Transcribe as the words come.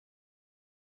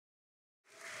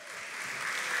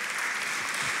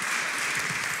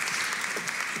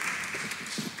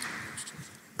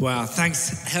Wow,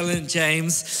 thanks, Helen and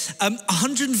James.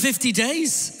 150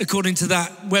 days, according to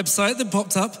that website that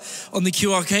popped up on the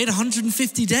QR code,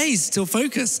 150 days till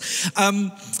Focus.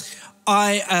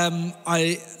 I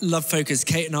love Focus.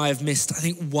 Kate and I have missed, I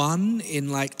think, one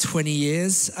in like 20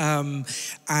 years.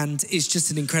 And it's just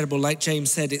an incredible, like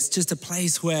James said, it's just a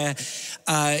place where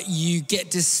you get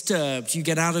disturbed, you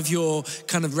get out of your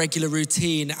kind of regular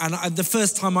routine. And the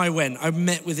first time I went, I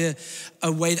met with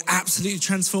a way that absolutely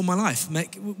transformed my life.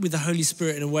 Met with the Holy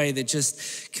Spirit in a way that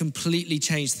just completely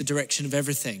changed the direction of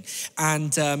everything.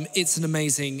 And it's an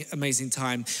amazing, amazing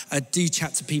time. Do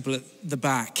chat to people at the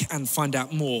back and find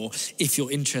out more if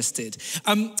you're interested.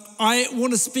 I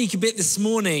want to speak a bit this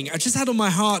morning. I just had on my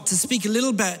heart to speak a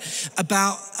little bit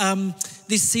about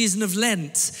this season of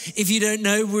Lent. If you don't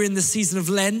know, we're in the season of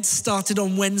Lent, started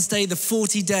on Wednesday, the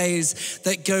 40 days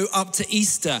that go up to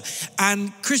Easter.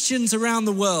 And Christians around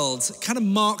the world kind of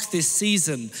mark this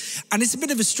season. And it's a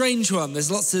bit of a strange one.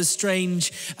 There's lots of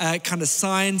strange kind of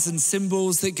signs and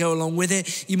symbols that go along with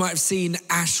it. You might have seen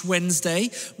Ash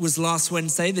Wednesday was last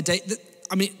Wednesday, the day that,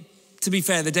 to be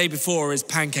fair, the day before is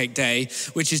Pancake Day,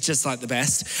 which is just like the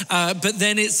best. But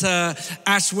then it's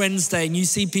Ash Wednesday, and you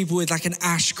see people with like an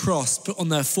ash cross put on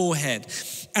their forehead.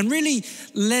 And really,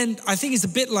 Lent, I think, is a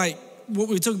bit like what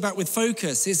we were talking about with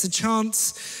Focus. It's a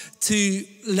chance to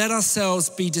let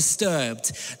ourselves be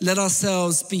disturbed, let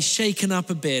ourselves be shaken up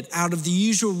a bit out of the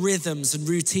usual rhythms and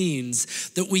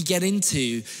routines that we get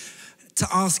into, to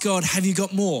ask God, have you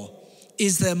got more?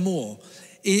 Is there more?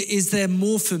 Is there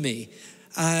more for me?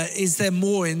 Is there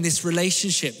more in this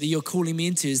relationship that you're calling me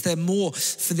into? Is there more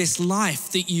for this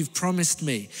life that you've promised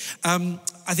me?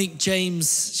 I think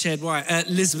James shared why.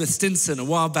 Elizabeth Stinson a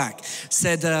while back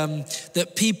said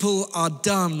that people are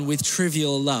done with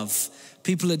trivial love.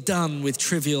 People are done with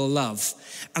trivial love.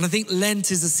 And I think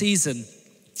Lent is a season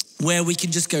where we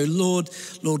can just go, Lord,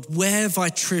 where have I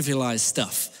trivialized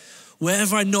stuff? Where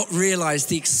have I not realized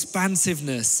the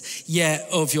expansiveness yet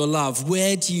of your love?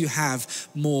 Where do you have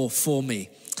more for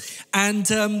me? And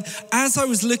as I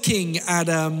was looking at,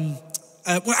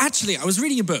 I was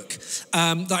reading a book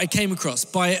that I came across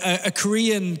by a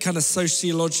Korean kind of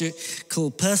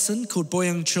sociological person called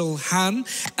Byung-Chul Han.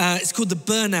 It's called The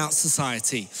Burnout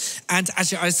Society. And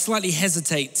actually, I slightly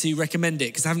hesitate to recommend it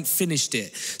because I haven't finished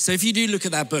it. So if you do look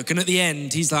at that book, and at the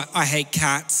end, he's like, I hate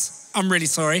cats. I'm really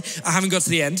sorry. I haven't got to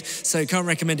the end, so can't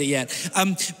recommend it yet.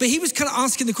 But he was kind of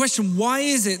asking the question, why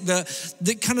is it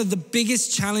that kind of the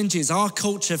biggest challenges our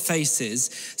culture faces,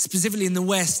 specifically in the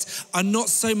West, are not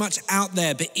so much out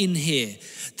there, but in here?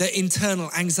 The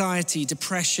internal anxiety,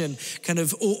 depression, kind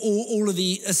of all of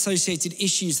the associated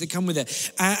issues that come with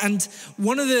it. And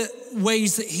one of the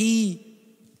ways that he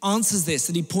answers this,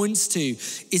 that he points to,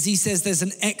 is he says there's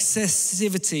an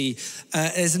excessivity,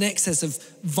 there's an excess of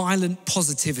violent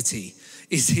positivity,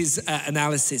 is his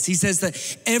analysis. He says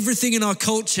that everything in our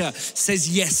culture says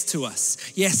yes to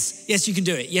us. Yes, yes, you can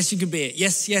do it. Yes, you can be it.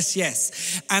 Yes, yes,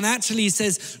 yes. And actually he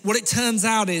says what it turns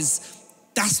out is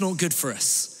that's not good for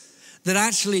us. That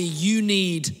actually you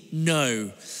need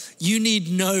no. You need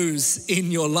no's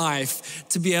in your life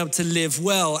to be able to live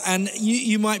well. And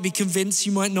you might be convinced,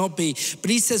 you might not be. But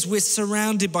he says we're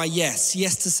surrounded by yes.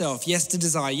 Yes to self, yes to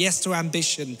desire, yes to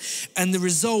ambition. And the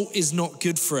result is not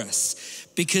good for us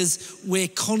because we're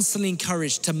constantly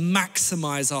encouraged to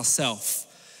maximize ourselves,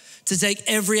 to take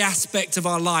every aspect of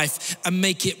our life and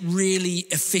make it really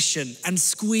efficient and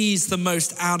squeeze the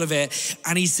most out of it.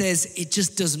 And he says it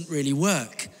just doesn't really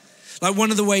work. Like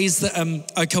one of the ways that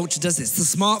our culture does this, the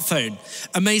smartphone,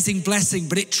 amazing blessing,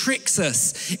 but it tricks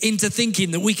us into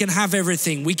thinking that we can have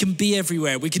everything, we can be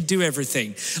everywhere, we can do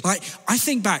everything. Like I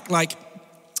think back, like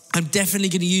I'm definitely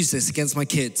going to use this against my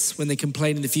kids when they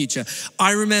complain in the future.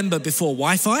 I remember before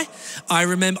Wi-Fi,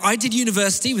 I did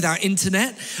university without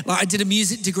internet. Like I did a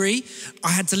music degree. I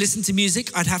had to listen to music.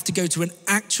 I'd have to go to an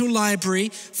actual library,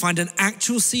 find an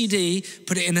actual CD,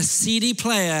 put it in a CD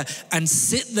player and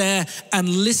sit there and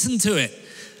listen to it.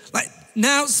 Like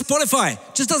now Spotify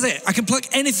just does it. I can plug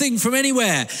anything from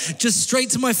anywhere, just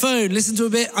straight to my phone, listen to a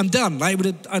bit, I'm done. I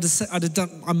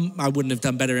wouldn't have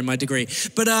done better in my degree.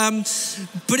 But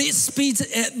it speeds,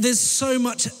 there's so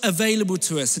much available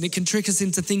to us and it can trick us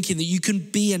into thinking that you can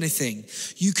be anything,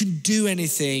 you can do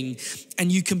anything, and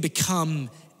you can become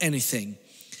anything.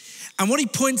 And what he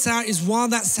points out is while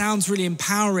that sounds really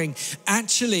empowering,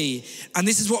 actually, and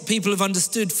this is what people have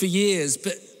understood for years,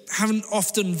 but haven't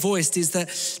often voiced, is that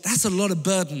that's a lot of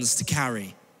burdens to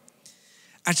carry.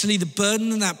 Actually, the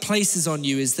burden that places on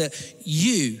you is that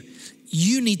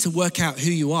you need to work out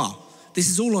who you are. This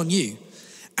is all on you.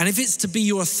 And if it's to be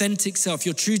your authentic self,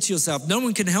 you're true to yourself, no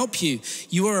one can help you.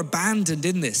 You are abandoned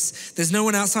in this. There's no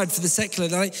one outside for the secular.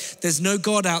 There's no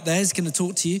God out there who's going to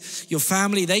talk to you. Your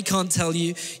family, they can't tell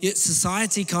you. Your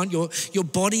society can't. Your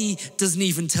body doesn't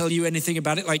even tell you anything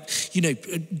about it. Like,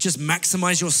 just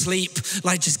maximize your sleep.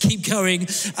 Like, just keep going.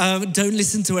 Don't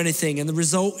listen to anything. And the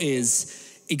result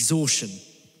is exhaustion.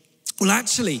 Well,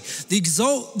 actually,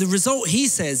 the result, he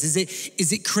says,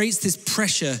 is it creates this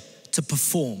pressure to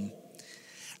perform.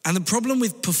 And the problem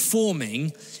with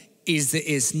performing is that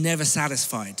it's never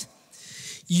satisfied.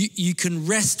 You can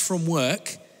rest from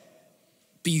work,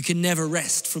 but you can never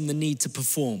rest from the need to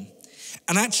perform.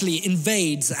 And actually it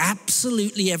invades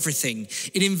absolutely everything.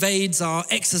 It invades our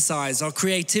exercise, our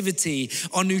creativity,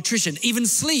 our nutrition, even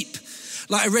sleep.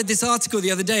 Like I read this article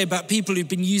the other day about people who've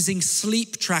been using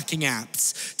sleep tracking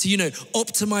apps to,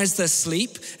 optimize their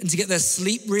sleep and to get their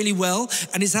sleep really well.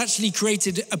 And it's actually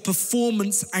created a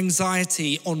performance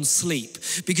anxiety on sleep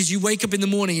because you wake up in the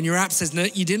morning and your app says, no,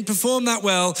 you didn't perform that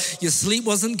well. Your sleep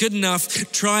wasn't good enough.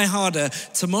 Try harder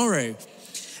tomorrow.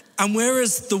 And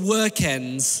whereas the work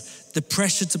ends, the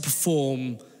pressure to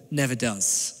perform never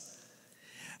does.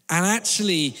 And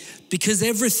actually, because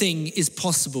everything is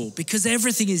possible, because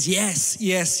everything is yes,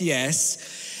 yes,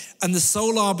 yes, and the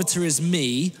sole arbiter is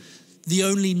me, the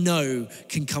only no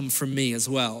can come from me as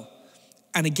well.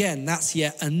 And again, that's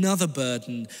yet another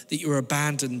burden that you're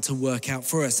abandoned to work out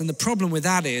for us. And the problem with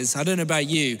that is, I don't know about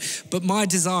you, but my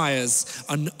desires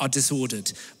are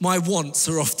disordered. My wants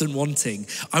are often wanting.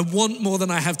 I want more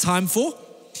than I have time for,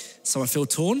 so I feel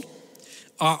torn.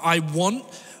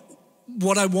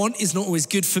 What I want is not always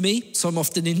good for me, so I'm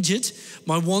often injured.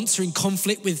 My wants are in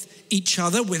conflict with each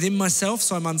other, within myself,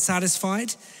 so I'm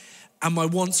unsatisfied. And my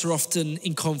wants are often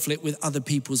in conflict with other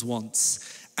people's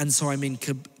wants, and so I'm in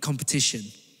competition.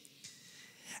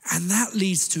 And that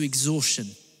leads to exhaustion.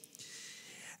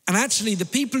 And actually, the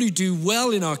people who do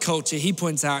well in our culture, he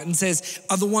points out and says,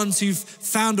 are the ones who've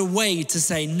found a way to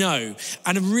say no.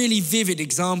 And a really vivid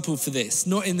example for this,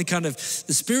 not in the kind of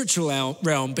the spiritual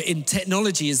realm, but in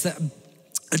technology, is that,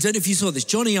 I don't know if you saw this,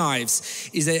 Johnny Ives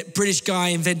is a British guy,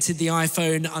 invented the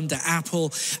iPhone under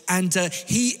Apple. And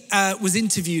he was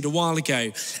interviewed a while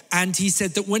ago. And he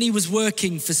said that when he was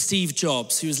working for Steve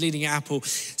Jobs, who was leading Apple,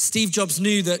 Steve Jobs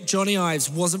knew that Johnny Ives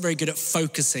wasn't very good at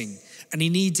focusing. And he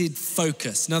needed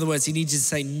focus. In other words, he needed to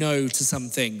say no to some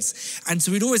things. And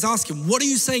so we'd always ask him, what are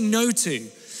you saying no to?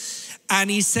 And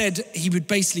he said he would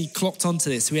basically clocked onto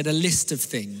this. We had a list of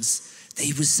things that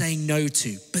he was saying no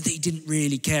to, but that he didn't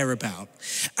really care about.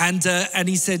 And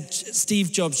he said Steve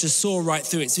Jobs just saw right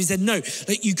through it. So he said, no,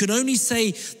 like you can only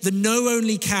say the no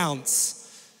only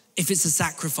counts if it's a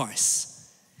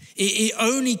sacrifice. It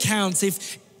only counts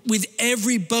if with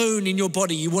every bone in your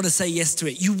body, you want to say yes to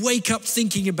it. You wake up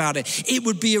thinking about it. It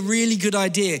would be a really good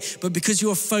idea, but because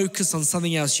you're focused on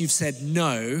something else, you've said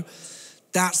no.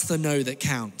 That's the no that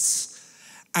counts.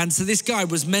 And so this guy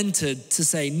was mentored to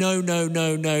say no, no,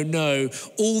 no, no, no,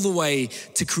 all the way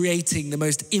to creating the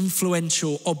most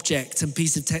influential object and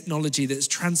piece of technology that's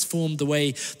transformed the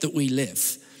way that we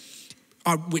live.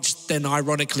 Which then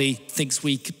ironically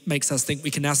makes us think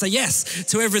we can now say yes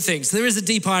to everything. So there is a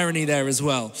deep irony there as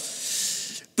well.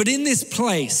 But in this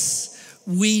place,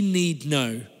 we need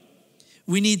no.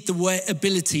 We need the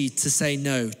ability to say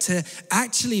no. To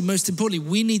actually, most importantly,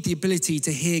 we need the ability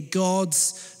to hear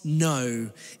God's no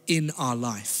in our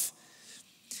life.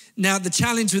 Now, the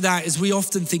challenge with that is we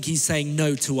often think he's saying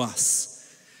no to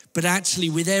us. But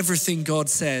actually, with everything God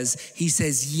says, he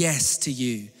says yes to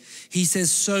you. He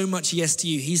says so much yes to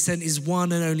you. He sent his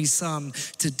one and only son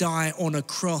to die on a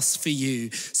cross for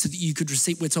you so that you could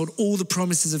receive, we're told, all the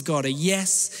promises of God are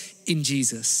yes in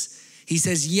Jesus. He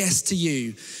says yes to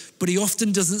you, but he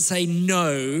often doesn't say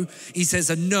no. He says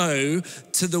a no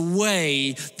to the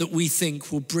way that we think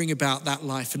will bring about that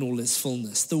life in all its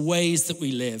fullness, the ways that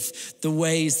we live, the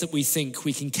ways that we think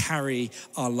we can carry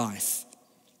our life.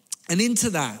 And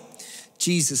into that,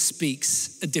 Jesus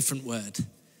speaks a different word.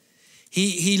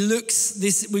 He looks,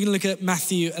 we're going to look at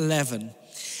Matthew 11.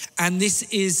 And this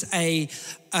is a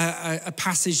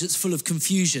passage that's full of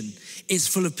confusion. It's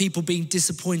full of people being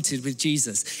disappointed with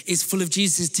Jesus. It's full of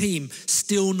Jesus' team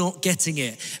still not getting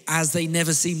it, as they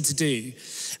never seem to do.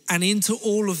 And into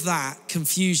all of that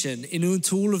confusion,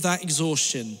 into all of that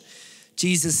exhaustion,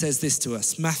 Jesus says this to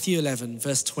us. Matthew 11,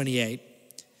 verse 28.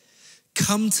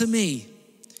 Come to me,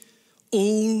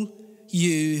 all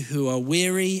you who are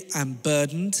weary and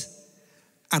burdened,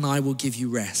 and I will give you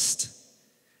rest.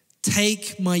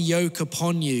 Take my yoke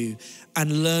upon you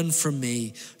and learn from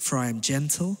me, for I am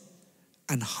gentle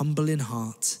and humble in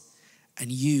heart, and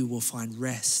you will find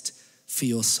rest for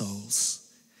your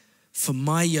souls. For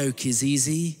my yoke is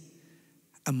easy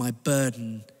and my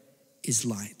burden is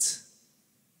light.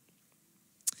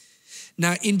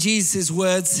 Now, in Jesus'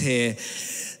 words here,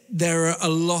 there are a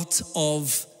lot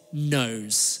of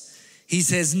no's. He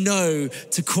says no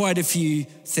to quite a few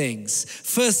things.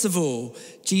 First of all,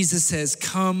 Jesus says,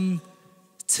 come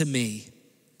to me.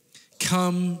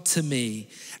 Come to me.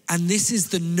 And this is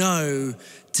the no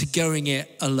to going it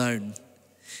alone.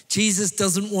 Jesus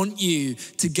doesn't want you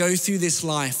to go through this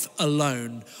life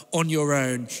alone, on your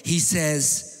own. He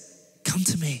says, come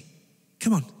to me.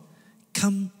 Come on,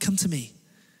 come to me.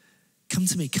 Come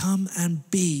to me, come and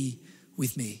be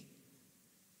with me.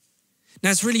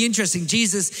 Now it's really interesting.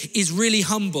 Jesus is really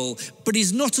humble, but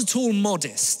he's not at all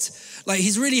modest. Like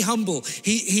he's really humble.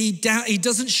 He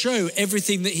doesn't show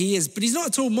everything that he is, but he's not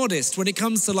at all modest when it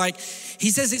comes to he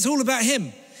says it's all about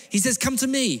him. He says, come to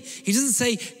me. He doesn't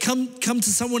say, come to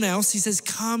someone else. He says,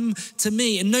 come to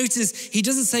me. And notice, he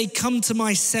doesn't say, come to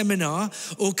my seminar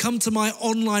or come to my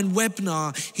online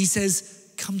webinar. He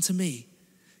says, come to me.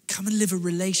 Come and live a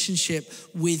relationship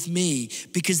with me,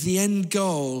 because the end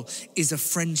goal is a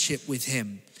friendship with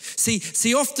him.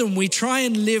 See, often we try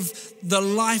and live the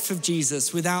life of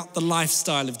Jesus without the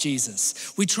lifestyle of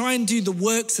Jesus. We try and do the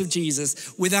works of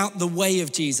Jesus without the way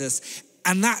of Jesus,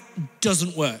 and that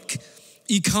doesn't work.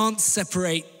 You can't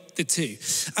separate the two.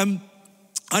 I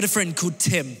had a friend called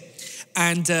Tim,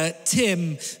 and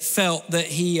Tim felt that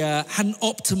he hadn't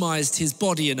optimized his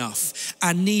body enough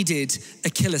and needed a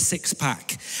killer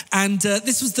six-pack. And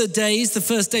this was the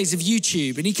first days of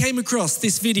YouTube, and he came across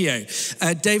this video.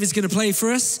 David's gonna play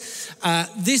for us.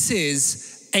 This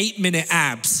is 8-minute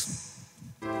abs.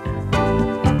 Can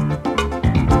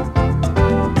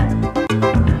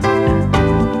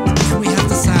we have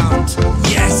the sound?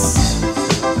 Yes!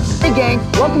 Hey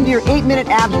gang, welcome to your 8-minute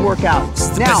abs workout.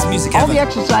 Now, all the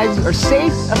exercises are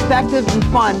safe, effective, and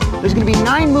fun. There's going to be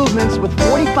 9 movements with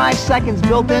 45 seconds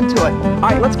built into it. All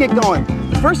right, let's get going.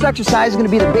 The first exercise is going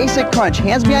to be the basic crunch.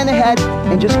 Hands behind the head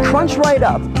and just crunch right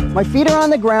up. My feet are on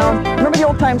the ground. Remember the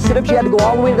old time sit-ups? You had to go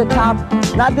all the way to the top.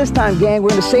 Not this time, gang. We're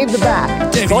going to save the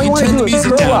back. Dave, all you want to do is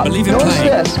curl up. Notice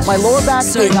this. My lower back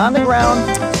stays on the ground.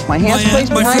 My hands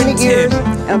placed behind the ears.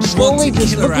 And I'm slowly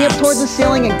just looking up towards the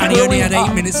ceiling and curling he only had 8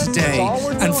 up. minutes a day.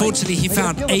 Unfortunately, he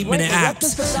found 8-minute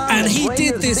abs. And he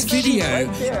did this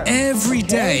video every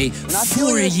day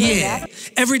for a year.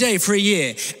 Every day for a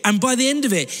year. And by the end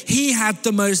of it, he had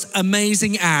the most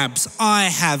amazing abs I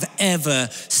have ever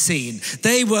seen.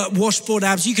 They were washboard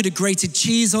abs. You could have grated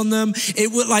cheese on them.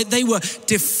 It was like they were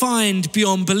defined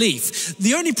beyond belief.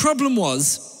 The only problem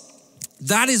was,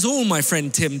 that is all my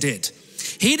friend Tim did.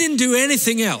 He didn't do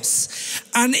anything else.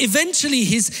 And eventually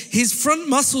his front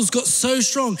muscles got so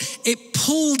strong, it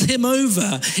pulled him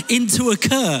over into a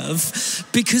curve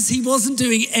because he wasn't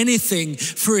doing anything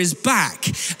for his back.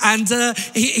 And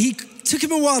he took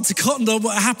him a while to cotton on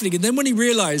what was happening. And then when he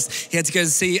realized he had to go and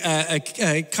see a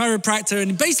chiropractor,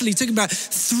 and it basically took him about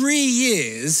 3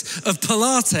 years of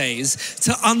Pilates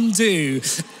to undo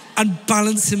and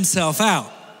balance himself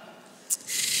out.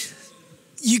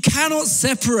 You cannot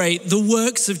separate the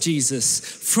works of Jesus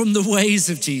from the ways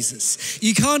of Jesus.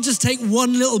 You can't just take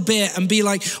one little bit and be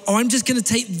like, oh, I'm just gonna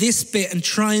take this bit and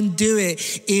try and do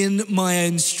it in my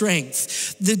own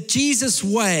strength. The Jesus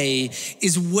way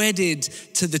is wedded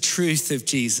to the truth of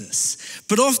Jesus.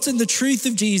 But often the truth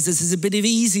of Jesus is a bit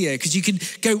easier because you can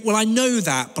go, well, I know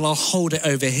that, but I'll hold it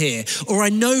over here. Or I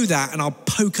know that and I'll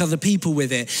poke other people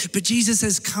with it. But Jesus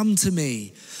says, come to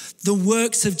me. The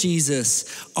works of Jesus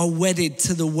are wedded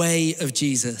to the way of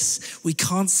Jesus. We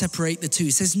can't separate the two.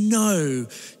 He says no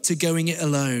to going it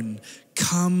alone.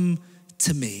 Come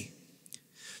to me.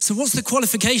 So what's the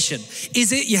qualification?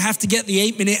 Is it you have to get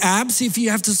the 8-minute abs if you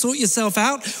have to sort yourself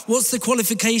out? What's the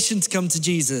qualification to come to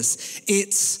Jesus?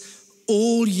 It's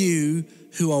all you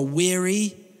who are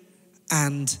weary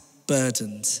and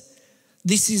burdened.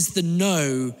 This is the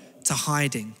no to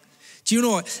hiding. Do you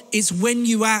know what? It's when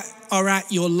you are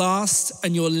at your last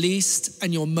and your least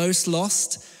and your most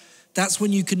lost, that's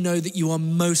when you can know that you are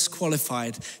most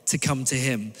qualified to come to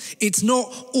him. It's not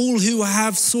all who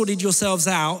have sorted yourselves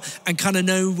out and kind of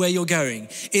know where you're going.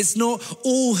 It's not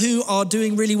all who are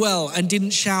doing really well and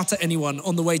didn't shout at anyone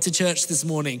on the way to church this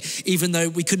morning, even though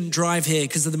we couldn't drive here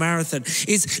because of the marathon.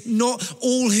 It's not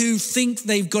all who think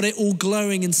they've got it all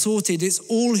glowing and sorted. It's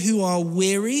all who are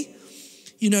weary.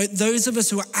 You know, those of us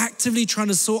who are actively trying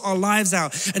to sort our lives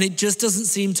out and it just doesn't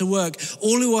seem to work.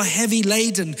 All who are heavy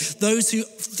laden, those who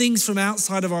things from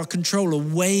outside of our control are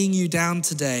weighing you down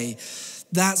today.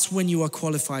 That's when you are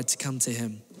qualified to come to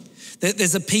him.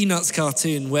 There's a Peanuts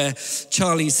cartoon where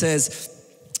Charlie says,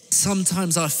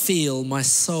 sometimes I feel my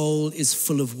soul is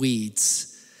full of weeds.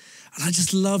 And I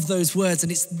just love those words.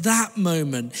 And it's that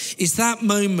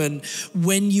moment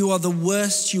when you are the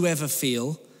worst you ever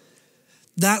feel.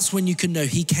 That's when you can know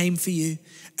he came for you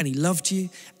and he loved you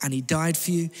and he died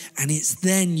for you. And it's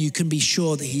then you can be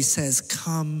sure that he says,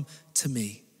 come to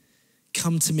me.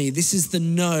 Come to me. This is the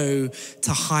no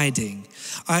to hiding.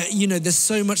 There's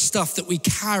so much stuff that we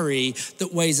carry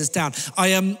that weighs us down.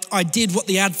 I did what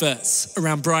the adverts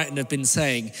around Brighton have been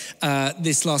saying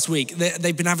this last week.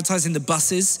 They've been advertising the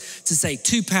buses to say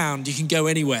 £2, you can go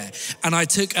anywhere. And I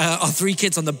took our 3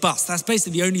 kids on the bus. That's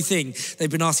basically the only thing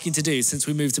they've been asking to do since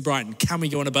we moved to Brighton. Can we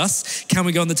go on a bus? Can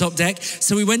we go on the top deck?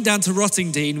 So we went down to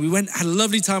Rottingdean. We had a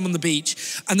lovely time on the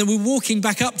beach. And then we're walking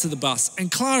back up to the bus. And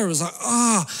Clara was like,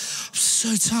 I'm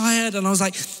so tired. And I was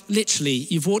like, literally,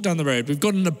 you've walked down the road. We've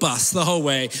gotten on a bus the whole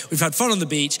way. We've had fun on the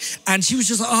beach. And she was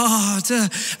just like,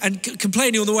 and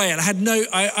complaining all the way. And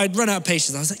I'd run out of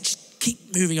patience. I was like, just keep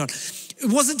moving on.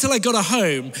 It wasn't until I got her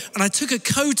home and I took her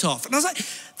coat off and I was like,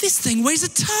 this thing weighs a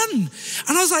ton.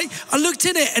 And I was like, I looked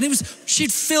in it and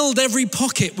she'd filled every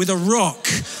pocket with a rock.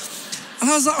 And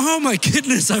I was like, oh my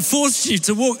goodness, I forced you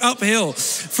to walk uphill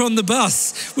from the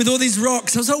bus with all these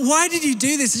rocks. I was like, why did you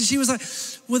do this? And she was like,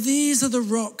 well, these are the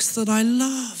rocks that I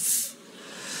love.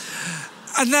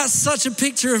 And that's such a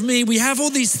picture of me. We have all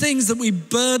these things that we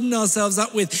burden ourselves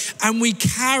up with and we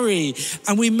carry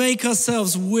and we make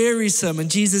ourselves wearisome.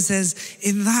 And Jesus says,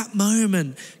 in that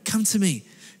moment, come to me.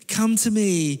 Come to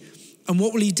me. And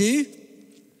what will he do?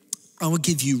 I will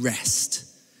give you rest.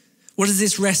 What does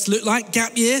this rest look like?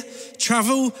 Gap year,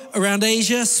 travel around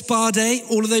Asia, spa day,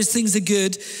 all of those things are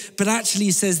good. But actually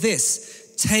he says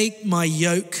this, take my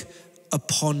yoke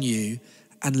upon you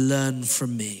and learn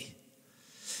from me.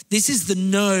 This is the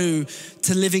no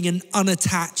to living an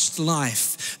unattached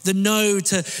life, the no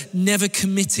to never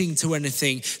committing to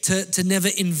anything, to never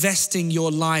investing your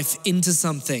life into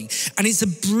something. And it's a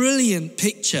brilliant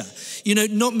picture.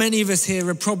 Not many of us here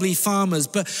are probably farmers,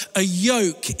 but a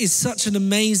yoke is such an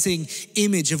amazing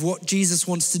image of what Jesus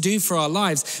wants to do for our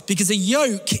lives, because a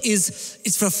yoke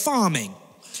is for farming.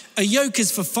 A yoke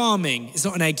is for farming. It's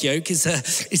not an egg yolk. It's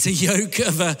a yoke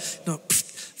of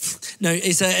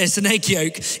it's an egg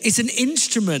yolk. It's an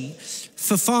instrument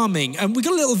for farming. And we've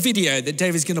got a little video that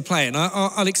David's going to play, and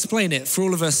I'll explain it for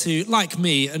all of us who, like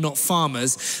me, are not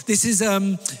farmers. This is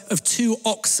of 2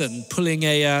 oxen pulling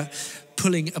a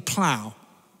plough.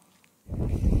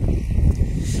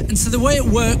 And so the way it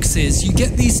works is you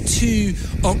get these 2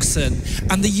 oxen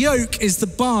and the yoke is the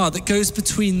bar that goes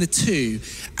between the 2,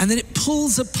 and then it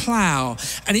pulls a plow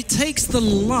and it takes the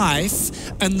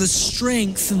life and the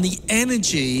strength and the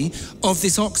energy of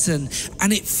this oxen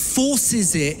and it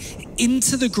forces it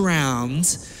into the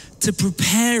ground to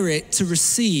prepare it to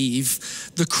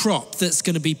receive the crop that's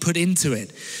going to be put into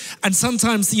it. And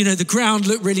sometimes, the ground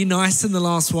looked really nice in the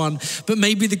last one, but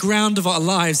maybe the ground of our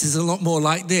lives is a lot more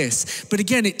like this. But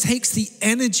again, it takes the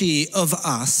energy of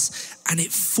us and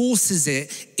it forces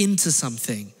it into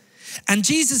something. And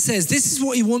Jesus says, this is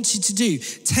what he wants you to do.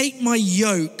 Take my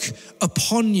yoke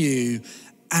upon you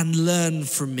and learn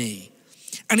from me.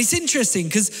 And it's interesting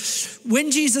because when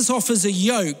Jesus offers a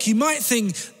yoke, you might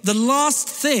think the last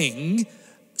thing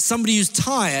somebody who's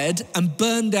tired and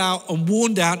burned out and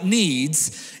worn out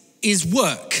needs is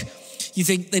work. You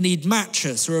think they need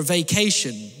mattress or a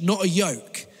vacation, not a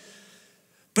yoke.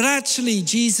 But actually,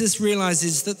 Jesus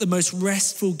realizes that the most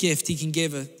restful gift he can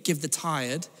give the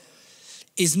tired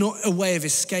is not a way of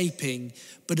escaping,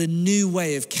 but a new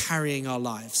way of carrying our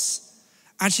lives.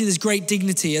 Actually, there's great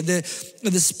dignity. At the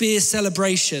spear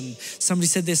celebration, somebody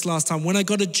said this last time, when I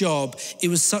got a job, it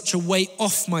was such a weight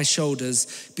off my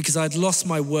shoulders because I'd lost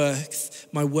my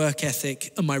work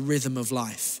ethic, and my rhythm of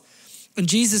life. And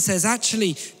Jesus says,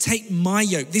 actually, take my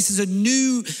yoke. This is a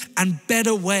new and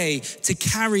better way to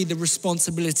carry the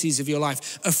responsibilities of your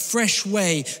life, a fresh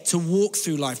way to walk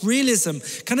through life. Realism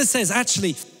kind of says,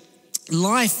 actually,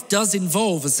 life does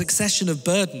involve a succession of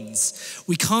burdens.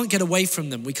 We can't get away from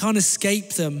them. We can't escape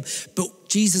them, but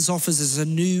Jesus offers us a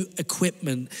new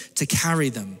equipment to carry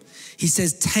them. He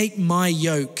says, take my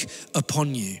yoke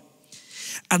upon you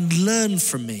and learn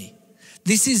from me.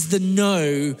 This is the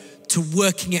no to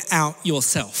working it out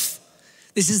yourself.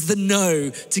 This is the no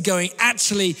to going,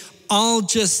 actually, I'll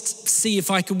just see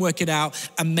if I can work it out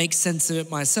and make sense of it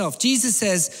myself. Jesus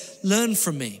says, learn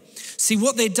from me. See,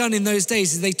 what they'd done in those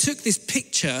days is they took this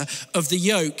picture of the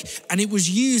yoke and it was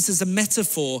used as a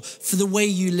metaphor for the way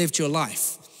you lived your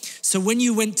life. So when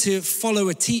you went to follow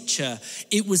a teacher,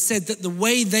 it was said that the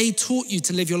way they taught you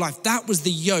to live your life, that was the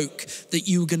yoke that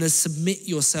you were going to submit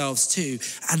yourselves to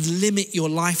and limit your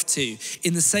life to,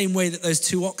 in the same way that those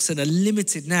two oxen are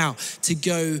limited now to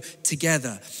go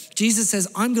together. Jesus says,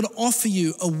 I'm going to offer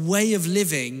you a way of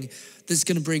living that's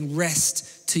going to bring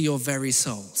rest to your very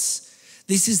souls.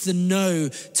 This is the no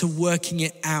to working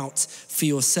it out for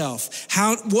yourself.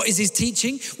 What is his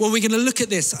teaching? Well, we're going to look at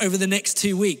this over the next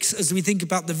 2 weeks as we think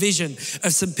about the vision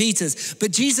of St. Peter's.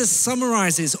 But Jesus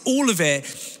summarizes all of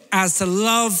it as to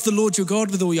love the Lord your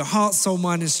God with all your heart, soul,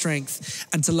 mind, and strength,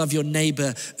 and to love your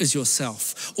neighbor as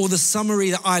yourself. Or the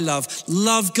summary that I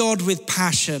love God with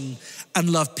passion and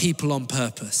love people on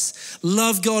purpose.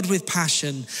 Love God with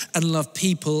passion and love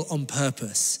people on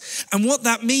purpose. And what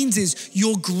that means is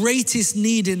your greatest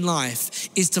need in life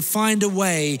is to find a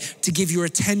way to give your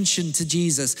attention to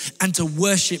Jesus and to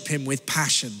worship him with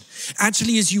passion.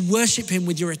 Actually, as you worship him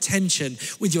with your attention,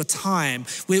 with your time,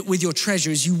 with your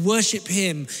treasure, as you worship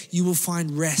him, you will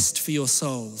find rest for your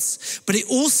souls. But it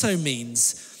also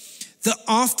means that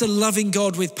after loving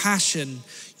God with passion,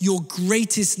 your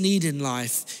greatest need in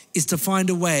life is to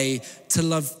find a way to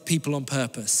love people on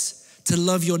purpose, to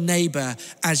love your neighbor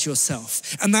as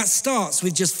yourself. And that starts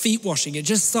with just feet washing. It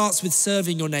just starts with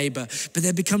serving your neighbor. But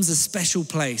there becomes a special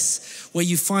place where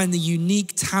you find the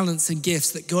unique talents and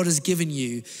gifts that God has given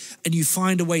you, and you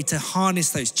find a way to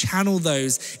harness those, channel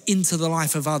those into the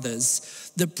life of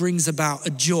others that brings about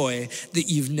a joy that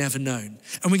you've never known.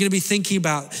 And we're going to be thinking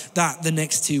about that the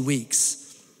next 2 weeks.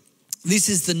 This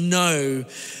is the no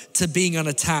to being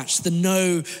unattached, the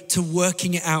no to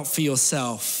working it out for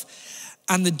yourself.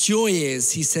 And the joy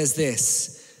is, he says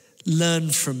this, learn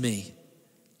from me,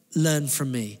 learn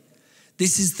from me.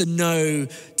 This is the no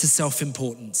to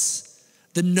self-importance,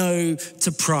 the no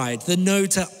to pride, the no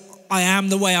to I am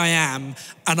the way I am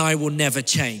and I will never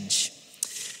change.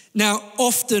 Now,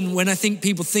 often when I think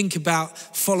people think about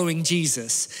following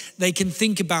Jesus, they can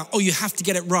think about, oh, you have to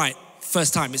get it right.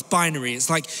 First time, it's binary. It's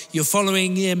like you're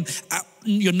following him,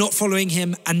 you're not following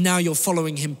him, and now you're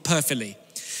following him perfectly.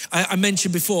 I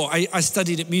mentioned before, I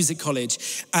studied at music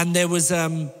college, and there's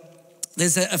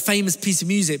a famous piece of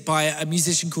music by a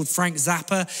musician called Frank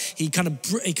Zappa. He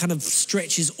kind of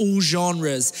stretches all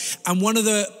genres. And one of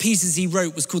the pieces he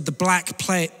wrote was called The Black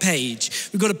Page.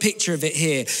 We've got a picture of it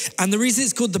here. And the reason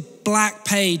it's called The Black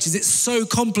Page is it's so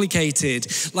complicated.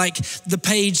 Like the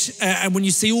page, and when you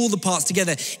see all the parts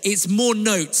together, it's more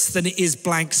notes than it is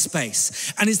blank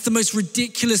space. And it's the most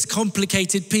ridiculous,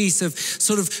 complicated piece of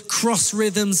sort of cross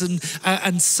rhythms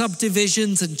and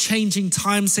subdivisions and changing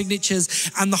time signatures.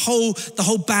 And the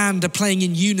whole band are playing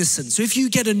in unison. So if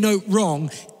you get a note wrong,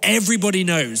 everybody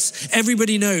knows,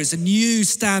 and you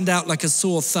stand out like a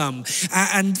sore thumb.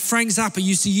 And Frank Zappa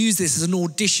used to use this as an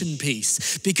audition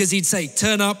piece because he'd say,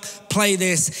 turn up, play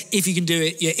this. If you can do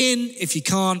it, you're in. If you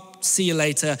can't, see you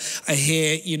later. I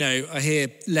hear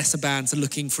lesser bands are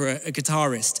looking for a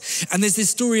guitarist. And there's this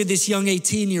story of this young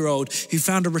 18-year-old who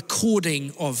found a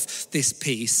recording of this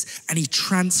piece and he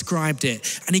transcribed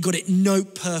it and he got it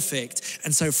note perfect.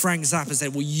 And so Frank Zappa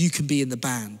said, well, you can be in the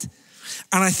band.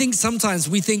 And I think sometimes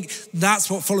we think that's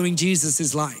what following Jesus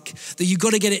is like, that you've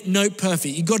got to get it note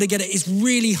perfect. You've got to get it. It's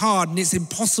really hard and it's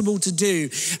impossible to do.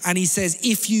 And he says,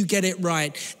 if you get it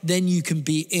right, then you can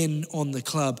be in on the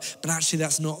club. But actually,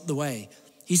 that's not the way.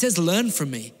 He says, learn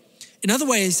from me. In other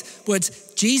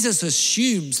words, Jesus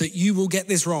assumes that you will get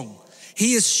this wrong.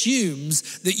 He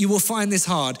assumes that you will find this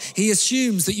hard. He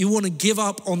assumes that you want to give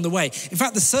up on the way. In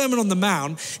fact, the Sermon on the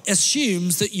Mount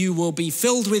assumes that you will be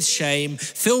filled with shame,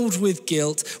 filled with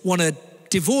guilt, want to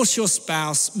divorce your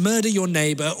spouse, murder your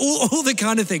neighbor, all the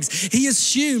kind of things. He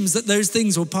assumes that those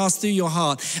things will pass through your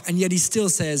heart, and yet he still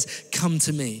says, come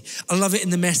to me. I love it in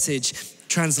the Message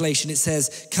translation. It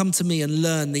says, come to me and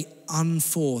learn the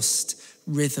unforced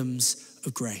rhythms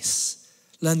of grace.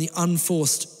 Learn the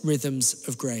unforced rhythms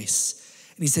of grace.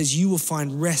 And he says, you will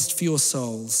find rest for your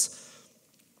souls.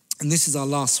 And this is our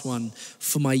last one.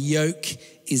 For my yoke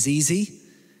is easy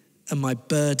and my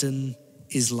burden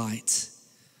is light.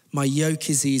 My yoke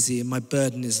is easy and my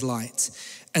burden is light.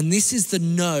 And this is the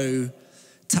no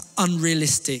to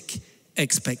unrealistic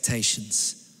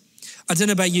expectations. I don't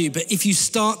know about you, but if you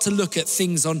start to look at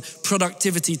things on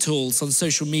productivity tools on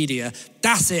social media,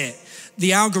 that's it.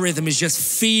 The algorithm is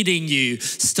just feeding you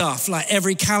stuff, like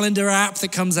every calendar app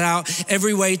that comes out,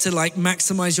 every way to like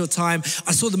maximize your time.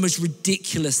 I saw the most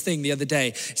ridiculous thing the other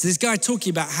day. So this guy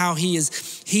talking about how he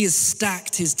has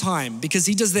stacked his time, because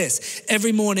he does this.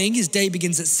 Every morning, his day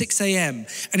begins at 6 a.m.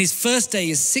 and his first day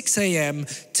is 6 a.m.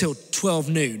 till 12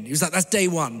 noon. He was like, that's day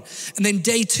one. And then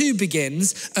day two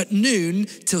begins at noon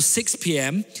till 6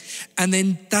 p.m. And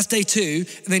then that's day two.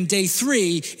 And then day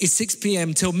three is 6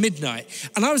 p.m. till midnight.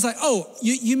 And I was like, oh,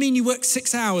 you mean you work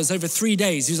 6 hours over 3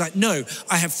 days? He was like, no,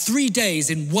 I have 3 days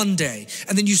in one day.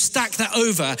 And then you stack that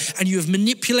over and you have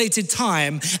manipulated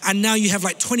time. And now you have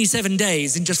like 27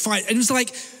 days in just 5. And it was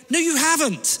like, no, you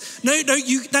haven't. No,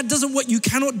 that doesn't work. You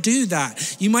cannot do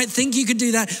that. You might think you can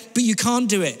do that, but you can't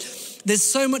do it. There's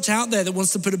so much out there that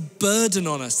wants to put a burden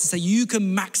on us to say you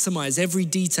can maximize every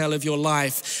detail of your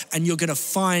life and you're going to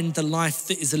find the life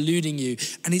that is eluding you.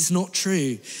 And it's not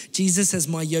true. Jesus says,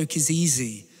 my yoke is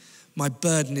easy, my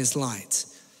burden is light.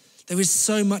 There is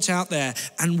so much out there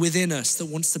and within us that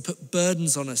wants to put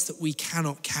burdens on us that we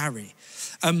cannot carry.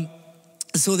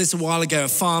 I saw this a while ago. A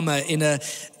farmer in the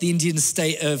Indian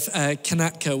state of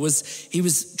Karnataka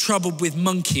was troubled with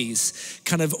monkeys,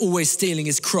 kind of always stealing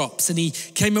his crops, and he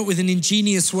came up with an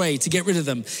ingenious way to get rid of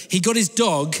them. He got his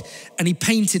dog and he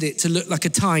painted it to look like a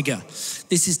tiger.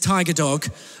 This is Tiger Dog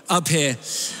up here.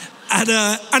 And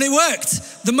it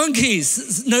worked. The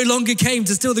monkeys no longer came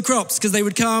to steal the crops because they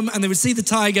would come and they would see the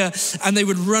tiger and they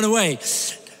would run away.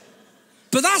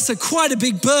 But that's quite a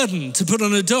big burden to put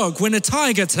on a dog when a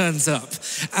tiger turns up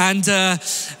and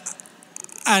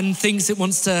thinks it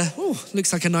wants to,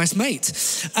 looks like a nice mate.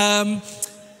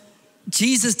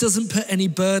 Jesus doesn't put any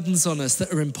burdens on us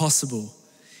that are impossible.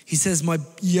 He says, my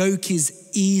yoke is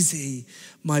easy,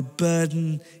 my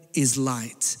burden is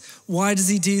light. Why does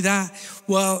he do that?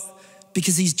 Well,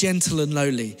 because he's gentle and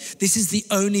lowly. This is the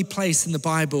only place in the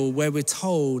Bible where we're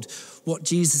told what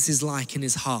Jesus is like in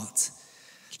his heart.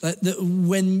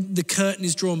 When the curtain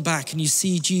is drawn back and you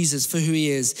see Jesus for who he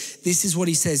is, this is what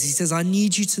he says. He says, I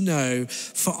need you to know,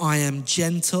 for I am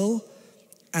gentle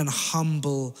and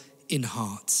humble in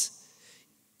heart.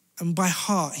 And by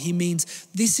heart, he means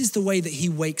this is the way that he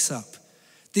wakes up.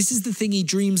 This is the thing he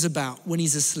dreams about when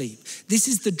he's asleep. This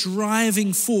is the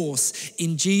driving force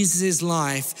in Jesus'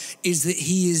 life, is that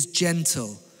he is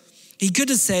gentle. He could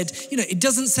have said, it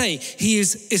doesn't say he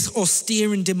is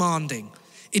austere and demanding.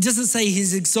 It doesn't say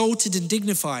he's exalted and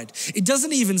dignified. It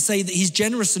doesn't even say that he's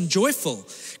generous and joyful,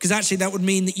 because actually that would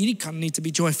mean that you kind of need to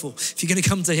be joyful if you're going to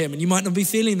come to him, and you might not be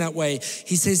feeling that way.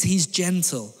 He says he's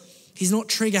gentle. He's not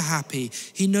trigger happy.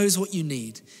 He knows what you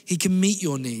need. He can meet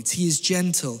your needs. He is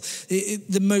gentle.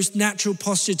 The most natural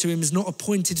posture to him is not a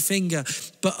pointed finger,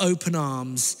 but open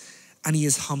arms, and he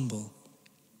is humble.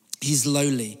 He's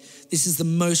lowly. This is the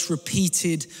most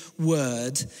repeated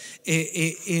word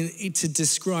to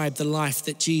describe the life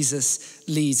that Jesus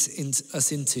leads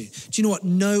us into. Do you know what?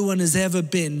 No one has ever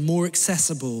been more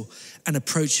accessible and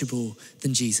approachable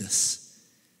than Jesus.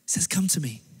 He says, come to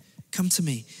me, come to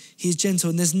me. He is gentle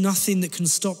and there's nothing that can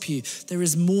stop you. There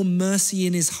is more mercy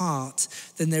in his heart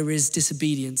than there is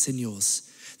disobedience in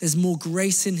yours. There's more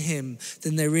grace in him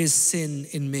than there is sin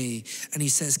in me. And he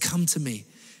says, come to me,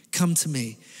 come to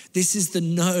me. This is the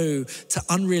no to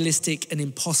unrealistic and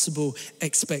impossible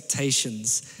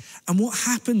expectations. And what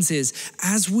happens is,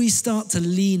 as we start to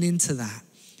lean into that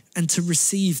and to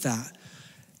receive that,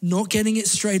 not getting it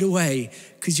straight away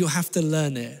because you'll have to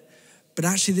learn it, but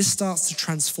actually this starts to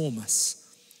transform us.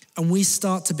 And we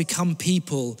start to become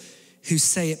people who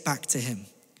say it back to him.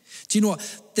 Do you know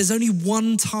what? There's only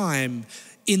one time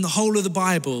in the whole of the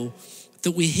Bible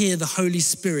that we hear the Holy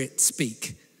Spirit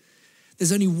speak.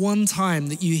 There's only one time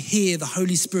that you hear the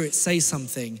Holy Spirit say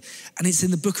something, and it's in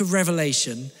the book of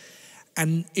Revelation,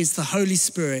 and it's the Holy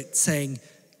Spirit saying,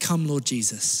 come, Lord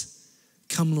Jesus.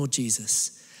 Come, Lord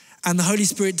Jesus. And the Holy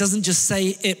Spirit doesn't just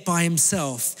say it by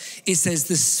himself. It says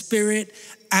the Spirit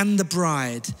and the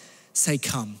bride say,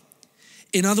 come.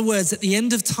 In other words, at the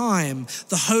end of time,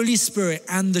 the Holy Spirit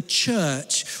and the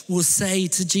church will say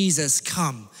to Jesus,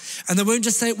 come. And they won't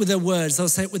just say it with their words, they'll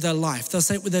say it with their life, they'll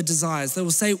say it with their desires, they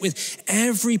will say it with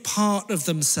every part of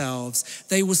themselves.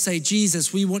 They will say,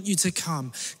 Jesus, we want you to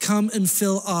come. Come and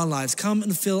fill our lives, come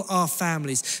and fill our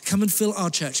families, come and fill our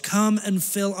church, come and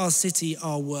fill our city,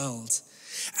 our world.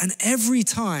 And every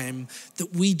time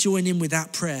that we join in with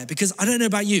that prayer, because I don't know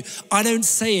about you, I don't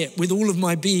say it with all of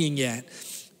my being yet,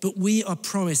 but we are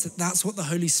promised that that's what the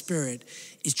Holy Spirit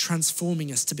is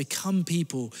transforming us to become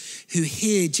people who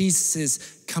hear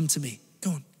Jesus' come to me, go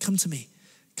on, come to me,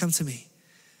 come to me.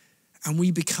 And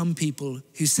we become people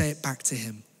who say it back to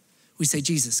him. We say,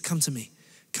 Jesus, come to me,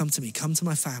 Come to me, come to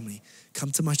my family,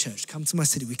 come to my church, come to my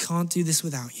city. We can't do this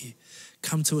without you.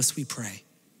 Come to us, we pray.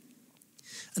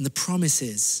 And the promise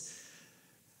is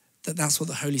that that's what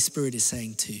the Holy Spirit is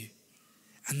saying too.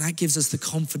 And that gives us the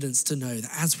confidence to know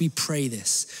that as we pray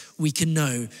this, we can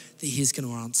know that he's going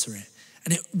to answer it.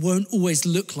 And it won't always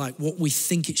look like what we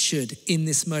think it should in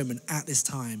this moment, at this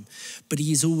time. But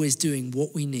he is always doing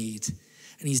what we need.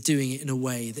 And he's doing it in a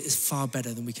way that is far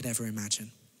better than we could ever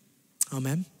imagine.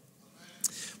 Amen.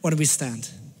 Why don't we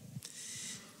stand?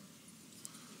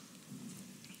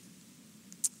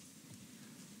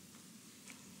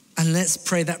 And let's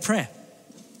pray that prayer.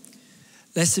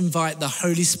 Let's invite the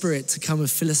Holy Spirit to come and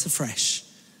fill us afresh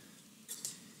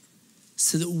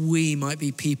so that we might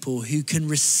be people who can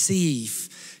receive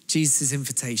Jesus'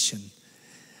 invitation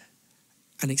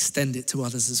and extend it to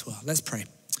others as well. Let's pray.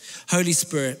 Holy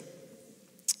Spirit,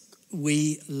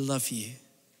 we love you.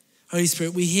 Holy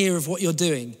Spirit, we hear of what you're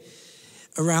doing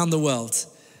around the world.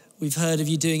 We've heard of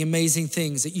you doing amazing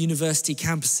things at university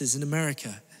campuses in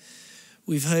America.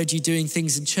 We've heard you doing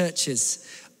things in churches.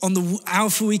 On the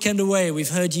Alpha Weekend Away, we've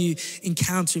heard you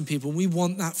encountering people. We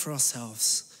want that for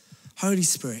ourselves. Holy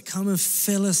Spirit, come and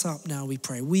fill us up now, we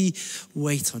pray. We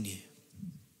wait on you.